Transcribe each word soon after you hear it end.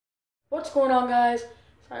What's going on, guys?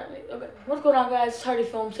 Sorry, okay. What's going on, guys? It's Hardy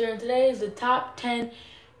Films here, and today is the top 10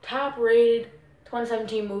 top-rated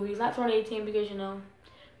 2017 movies. Not 2018 because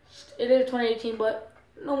it is 2018, but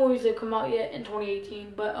no movies have come out yet in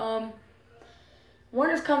 2018. But one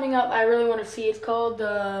is coming up. I really want to see. It's called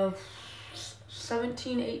the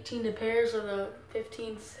 17-18 to Paris or the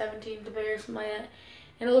 15-17 to Paris, something like that.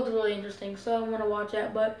 And it looks really interesting, so I'm gonna watch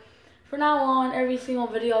that. But for now on, every single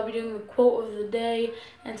video I'll be doing the quote of the day,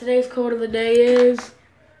 and today's quote of the day is,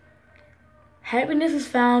 happiness is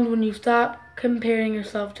found when you stop comparing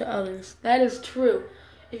yourself to others. That is true.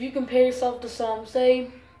 If you compare yourself to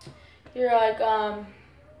say you're like,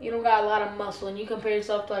 you don't got a lot of muscle, and you compare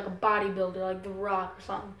yourself to like a bodybuilder, like The Rock or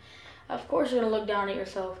something, of course you're gonna look down at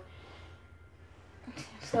yourself.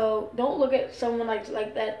 So don't look at someone like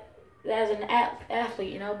that as an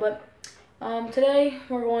athlete, but today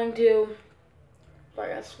we're going to,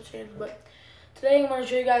 sorry, I got to switch hands, but today I'm going to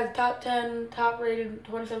show you guys the top 10 top-rated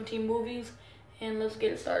 2017 movies, and let's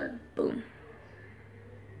get it started. Boom.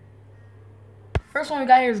 First one we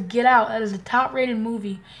got here is Get Out. That is the top-rated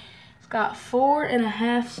movie. It's got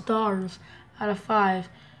 4.5 stars out of 5.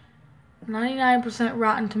 99%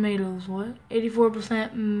 Rotten Tomatoes. What?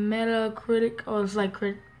 84% Metacritic. Oh, it's like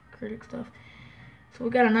critic stuff. So we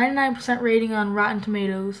got a 99% rating on Rotten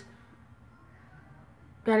Tomatoes.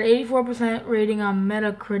 Got an 84% rating on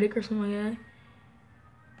Metacritic or something like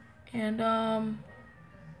that. And,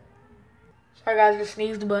 sorry guys, I just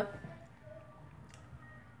sneezed, but,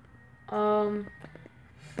 so,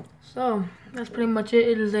 that's pretty much it.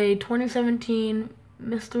 It is a 2017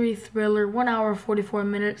 mystery thriller, 1 hour, 44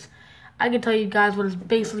 minutes. I can tell you guys what it's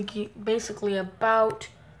basically about.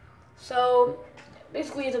 So,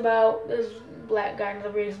 basically it's about this black guy,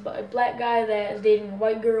 a black guy that is dating a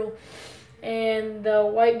white girl. And the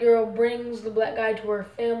white girl brings the black guy to her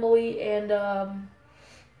family, and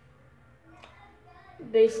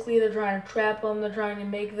basically they're trying to trap him. They're trying to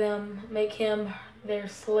make him their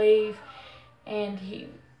slave, and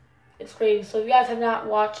it's crazy. So if you guys have not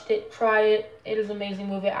watched it, try it. It is an amazing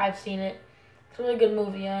movie. I've seen it. It's a really good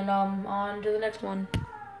movie. And on to the next one.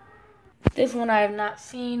 This one I have not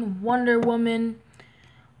seen. Wonder Woman.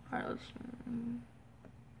 All right,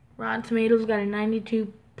 Rotten Tomatoes got a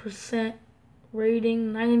 92%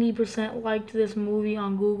 rating. 90% liked this movie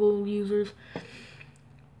on Google users.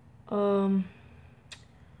 Don't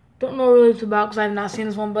know what it's about because I have not seen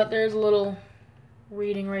this one, but there's a little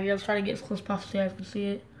reading right here. Let's try to get as close as possible so you guys can see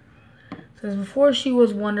it. It says, before she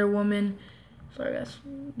was Wonder Woman, sorry guys,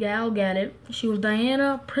 Gal Gadot, she was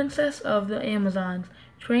Diana, princess of the Amazons,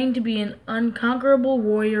 trained to be an unconquerable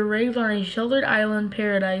warrior raised on a sheltered island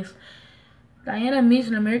paradise. Diana meets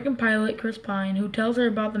an American pilot, Chris Pine, who tells her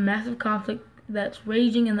about the massive conflict that's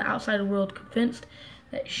raging in the outside world, convinced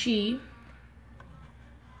that she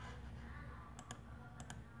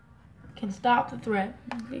can stop the threat.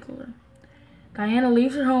 Diana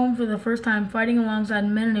leaves her home for the first time, fighting alongside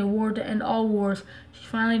men in a war to end all wars. She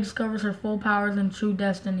finally discovers her full powers and true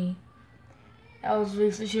destiny. That was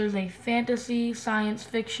released this year as a fantasy, science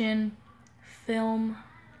fiction film.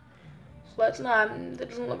 So that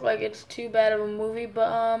doesn't look like it's too bad of a movie, but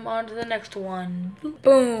on to the next one.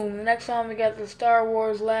 Boom! The next one we got the Star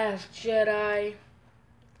Wars Last Jedi.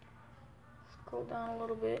 Scroll down a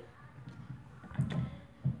little bit.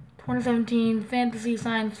 2017 fantasy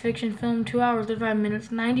science fiction film, 2 hours, 35 minutes,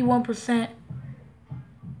 91%. I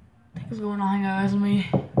think it's going on, guys. Let me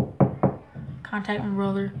contact my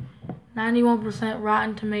brother. 91%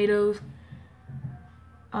 Rotten Tomatoes.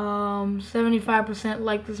 75%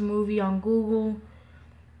 like this movie on Google.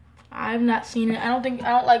 I've not seen it. I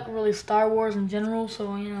don't like really Star Wars in general,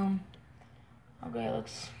 so Okay,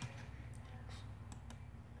 let's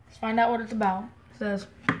find out what it's about. It says,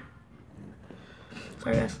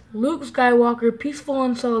 sorry guys. Luke Skywalker, peaceful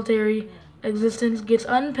and solitary existence, gets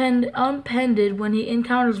upended when he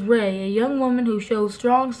encounters Rey, a young woman who shows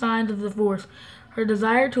strong signs of the Force. Her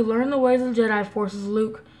desire to learn the ways of the Jedi forces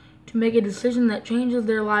Luke to make a decision that changes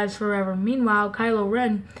their lives forever. Meanwhile, Kylo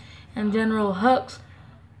Ren and General Hux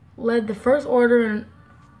led the First Order in an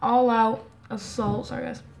all-out assault,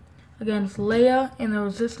 against Leia and the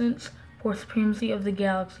Resistance for supremacy of the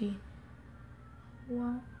galaxy.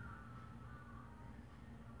 Wow.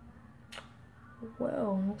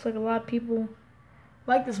 Well, looks like a lot of people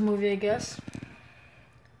like this movie, I guess.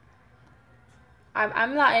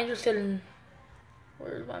 I'm not interested in...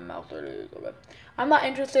 Where's my mouse? There it is. Okay. I'm not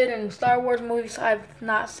interested in Star Wars movies. I've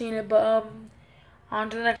not seen it, but on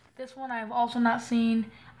to the next. This one I've also not seen.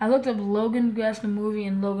 I looked up Logan, guess the movie,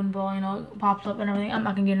 and Logan Ball, it pops up and everything. I'm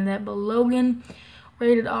not gonna get into that, but Logan,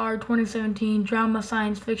 rated R, 2017, drama,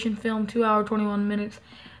 science fiction film, 2 hour, 21 minutes,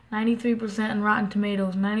 93% on Rotten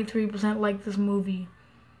Tomatoes. 93% like this movie.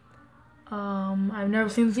 I've never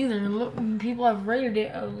seen this either. Look, people have rated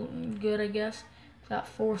it good, I guess. It's got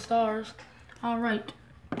 4 stars. Alright.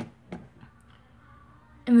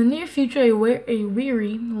 In the near future, a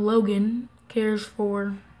weary Logan cares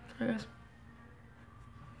for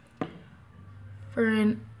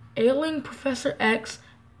an ailing Professor X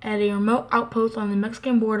at a remote outpost on the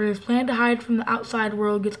Mexican border. His plan to hide from the outside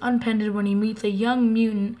world gets unpended when he meets a young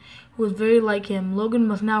mutant who is very like him. Logan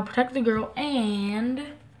must now protect the girl and...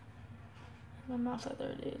 my mouse, there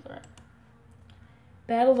it is, alright.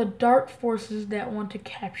 Battle the dark forces that want to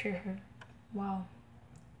capture her. Wow.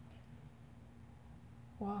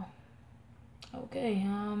 Wow. Okay,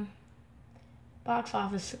 box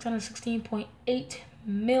office, 616.8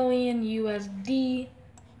 million USD.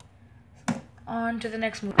 On to the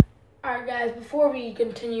next movie. Alright guys, before we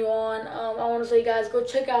continue on, I want to say guys, go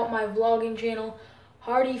check out my vlogging channel,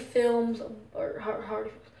 Hardy Films, or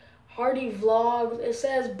Hardy Vlogs. It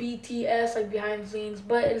says BTS, like behind the scenes,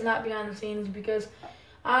 but it's not behind the scenes because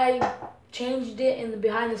I changed it and the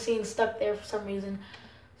behind the scenes stuck there for some reason.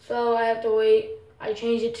 So I have to wait. I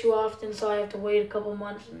changed it too often, so I have to wait a couple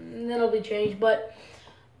months and then it'll be changed. But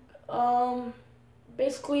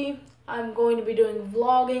basically, I'm going to be doing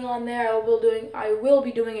vlogging on there. I will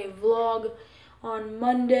be doing a vlog on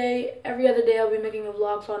Monday. Every other day I'll be making a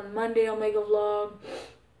vlog. So on Monday I'll make a vlog.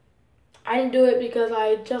 I didn't do it because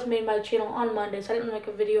I just made my channel on Monday, so I didn't make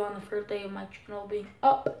a video on the first day of my channel being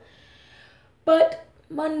up. But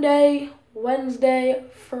Monday, Wednesday,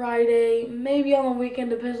 Friday, maybe on the weekend,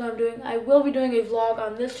 depends on what I'm doing. I will be doing a vlog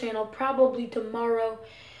on this channel probably tomorrow.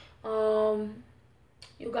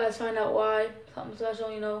 You guys find out why. Something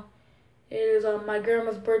special, you know. It is my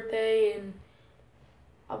grandma's birthday, and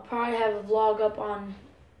I'll probably have a vlog up on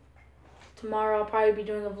tomorrow. I'll probably be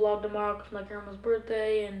doing a vlog tomorrow because my grandma's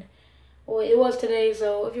birthday, and well, it was today,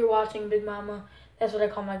 so if you're watching, Big Mama, that's what I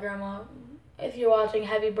call my grandma. If you're watching,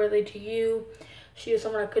 happy birthday to you. She is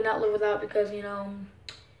someone I could not live without because, you know,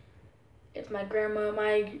 it's my grandma.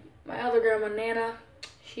 My other grandma, Nana,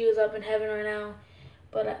 she is up in heaven right now.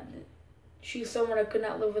 But she's someone I could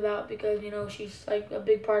not live without because, you know, she's like a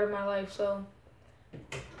big part of my life. So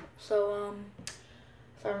sorry,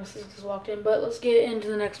 my sister just walked in. But let's get into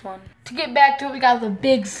the next one. To get back to it, we got The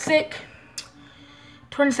Big Sick.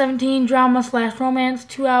 2017 drama / romance,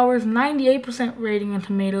 2 hours, 98% rating on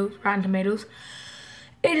Rotten Tomatoes,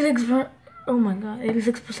 86%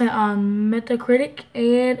 on Metacritic,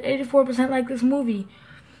 and 84% like this movie.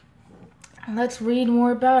 Let's read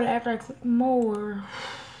more about it after I click more.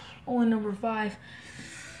 Only number 5.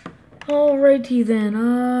 Alrighty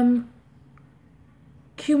then.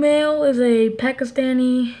 Kumail is a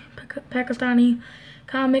Pakistani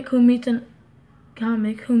comic who meets an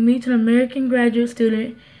American graduate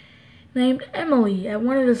student named Emily at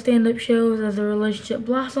one of the stand-up shows. As the relationship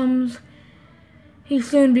blossoms, he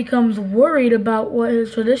soon becomes worried about what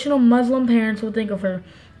his traditional Muslim parents will think of her.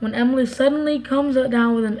 When Emily suddenly comes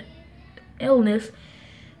down with an illness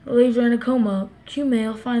that leaves her in a coma,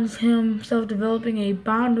 Kumail finds himself developing a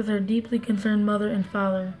bond with her deeply concerned mother and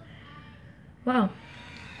father. Wow.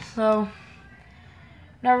 So,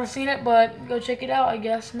 never seen it, but go check it out, I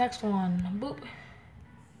guess. Next one. Boop.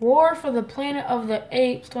 War for the Planet of the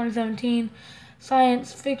Apes, 2017.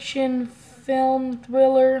 Science fiction film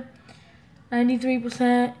thriller.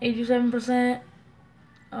 93%, 87%.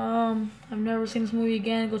 I've never seen this movie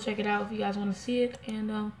again. Go check it out if you guys want to see it.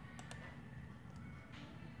 And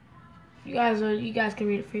you guys can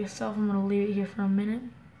read it for yourself. I'm gonna leave it here for a minute.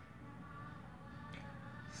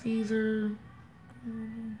 Caesar.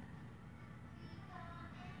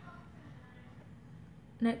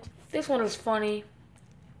 Next, this one is funny.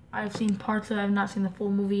 I've seen parts of it. I've not seen the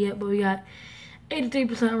full movie yet, but we got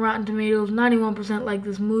 83% Rotten Tomatoes, 91% like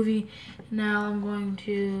this movie. Now I'm going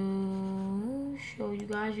to show you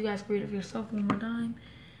guys. You guys can read it for yourself one more time.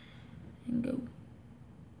 And go.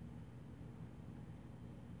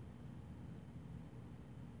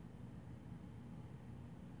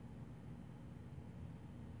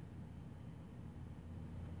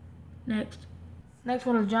 Next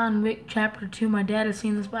one is John Wick Chapter 2. My dad has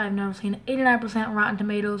seen this, but I've never seen it. 89% Rotten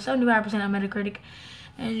Tomatoes, 75% on Metacritic.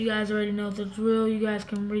 And you guys already know the drill. You guys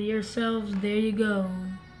can read it yourselves. There you go.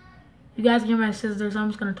 You guys can hear my sisters. I'm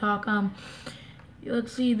just going to talk.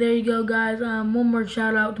 Let's see. There you go, guys. One more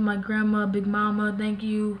shout out to my grandma, Big Mama. Thank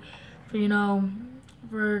you for, you know,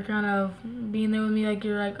 for kind of being there with me. Like,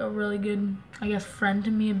 you're like a really good, I guess, friend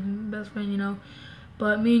to me, best friend, you know.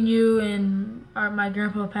 But me and you and my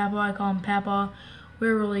grandpa, Papa, I call him Papa,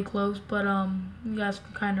 we're really close. But you guys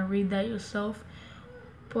can kind of read that yourself.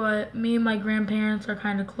 But me and my grandparents are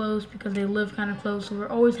kind of close because they live kind of close, so we're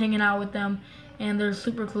always hanging out with them, and they're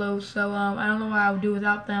super close. So I don't know what I would do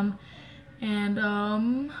without them.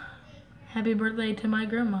 And happy birthday to my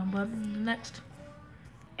grandma. But next.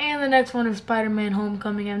 And the next one is Spider-Man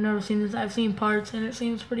Homecoming. I've never seen this. I've seen parts, and it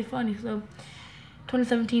seems pretty funny. So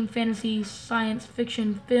 2017 fantasy science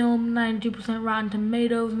fiction film, 92% Rotten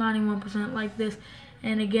Tomatoes, 91% like this.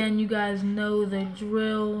 And again, you guys know the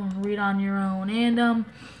drill. Read on your own. And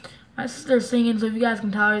my sister's singing, so if you guys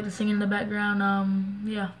can tolerate the singing in the background,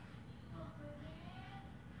 yeah.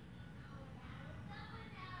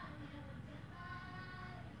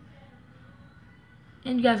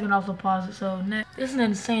 And you guys can also pause it. So next, this is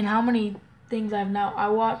insane how many things I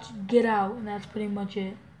watched Get Out, and that's pretty much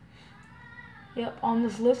it. Yep, on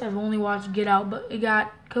this list I've only watched Get Out, but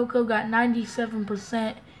Coco got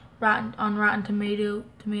 97% on Rotten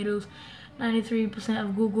Tomatoes. 93%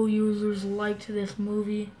 of Google users liked this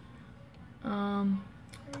movie.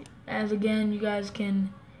 As again, you guys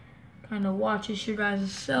can kind of watch this your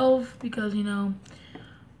guys self because you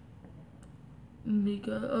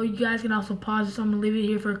guys can also pause it. So I'm gonna leave it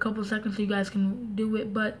here for a couple seconds so you guys can do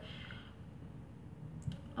it. But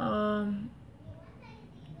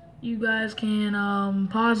you guys can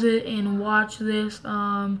pause it and watch this.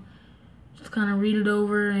 Just kind of read it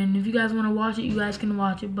over, and if you guys want to watch it, you guys can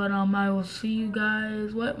watch it. But I will see you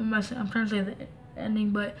guys. What am I saying? I'm trying to say the ending,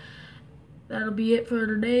 but that'll be it for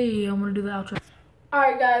today. I'm gonna do the outro.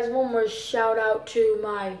 Alright guys, one more shout out to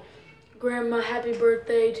my grandma. Happy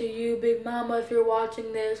birthday to you, Big Mama, if you're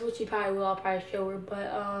watching this, which you probably will. I'll probably show her.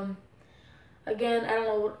 But again, I don't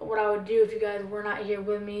know what I would do if you guys were not here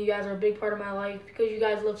with me. You guys are a big part of my life because you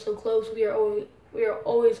guys live so close. We are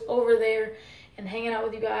always over there and hanging out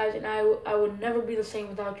with you guys, and I would never be the same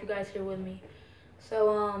without you guys here with me.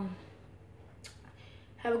 So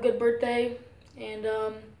have a good birthday, and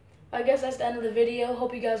I guess that's the end of the video.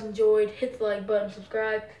 Hope you guys enjoyed. Hit the like button,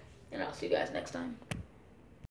 subscribe, and I'll see you guys next time.